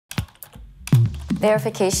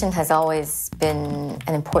Verification has always been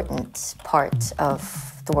an important part of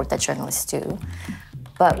the work that journalists do.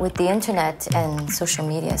 But with the internet and social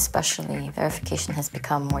media especially, verification has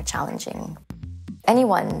become more challenging.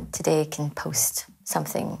 Anyone today can post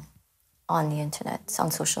something on the internet,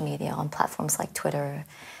 on social media, on platforms like Twitter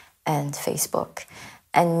and Facebook,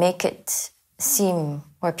 and make it seem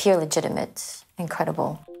or appear legitimate and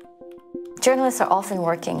credible. Journalists are often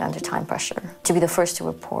working under time pressure to be the first to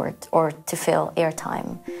report or to fill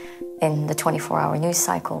airtime in the 24-hour news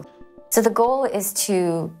cycle. So the goal is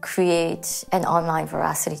to create an online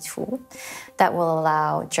veracity tool that will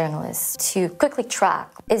allow journalists to quickly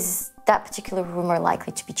track, is that particular rumor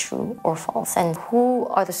likely to be true or false? And who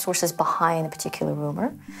are the sources behind a particular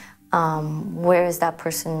rumor? Where is that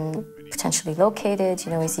person potentially located?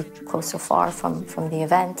 You know, is he close or far from the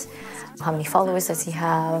event? How many followers does he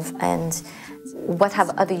have? And what have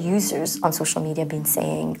other users on social media been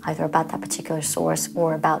saying, either about that particular source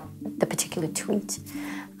or about the particular tweet?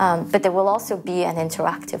 But there will also be an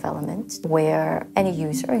interactive element where any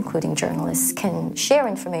user, including journalists, can share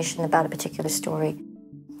information about a particular story.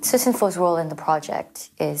 Swissinfo's role in the project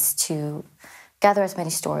is to gather as many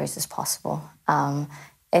stories as possible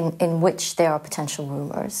in which there are potential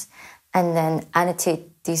rumors, and then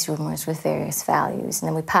annotate these rumors with various values. And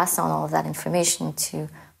then we pass on all of that information to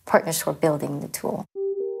partners who are building the tool.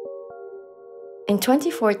 In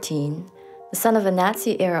 2014, the son of a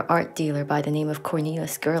Nazi-era art dealer by the name of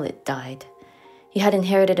Cornelis Gurlitt died. He had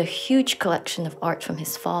inherited a huge collection of art from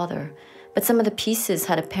his father, but some of the pieces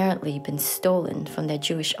had apparently been stolen from their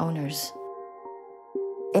Jewish owners.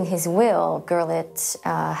 In his will, Gurlitt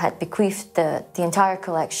had bequeathed the entire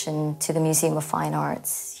collection to the Museum of Fine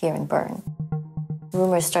Arts here in Bern.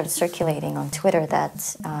 Rumors started circulating on Twitter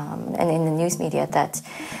that, and in the news media that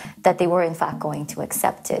they were in fact going to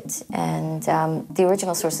accept it. And the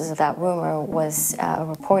original sources of that rumor was a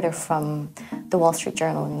reporter from the Wall Street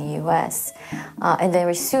Journal in the US. And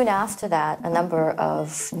very soon after that, a number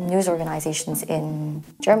of news organizations in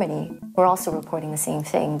Germany were also reporting the same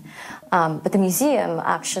thing. But the museum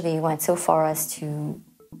actually went so far as to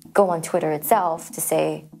go on Twitter itself to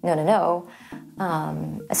say, no.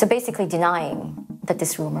 So basically denying that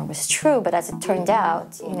this rumor was true. But as it turned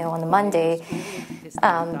out, you know, on the Monday,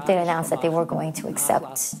 they announced that they were going to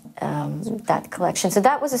accept that collection. So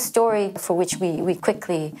that was a story for which we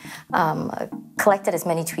quickly collected as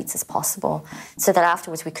many tweets as possible, so that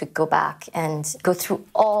afterwards we could go back and go through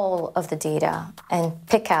all of the data and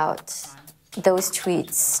pick out those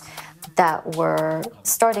tweets that were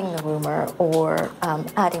starting the rumor or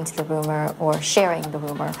adding to the rumor or sharing the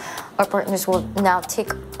rumor. Our partners will now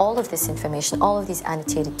take all of this information, all of these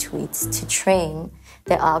annotated tweets, to train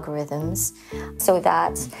their algorithms so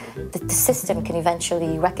that the system can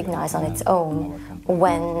eventually recognize on its own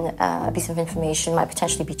when a piece of information might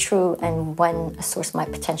potentially be true and when a source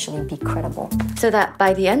might potentially be credible. So that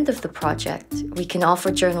by the end of the project, we can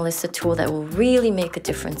offer journalists a tool that will really make a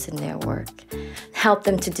difference in their work, help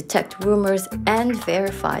them to detect rumors and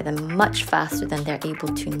verify them much faster than they're able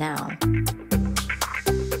to now.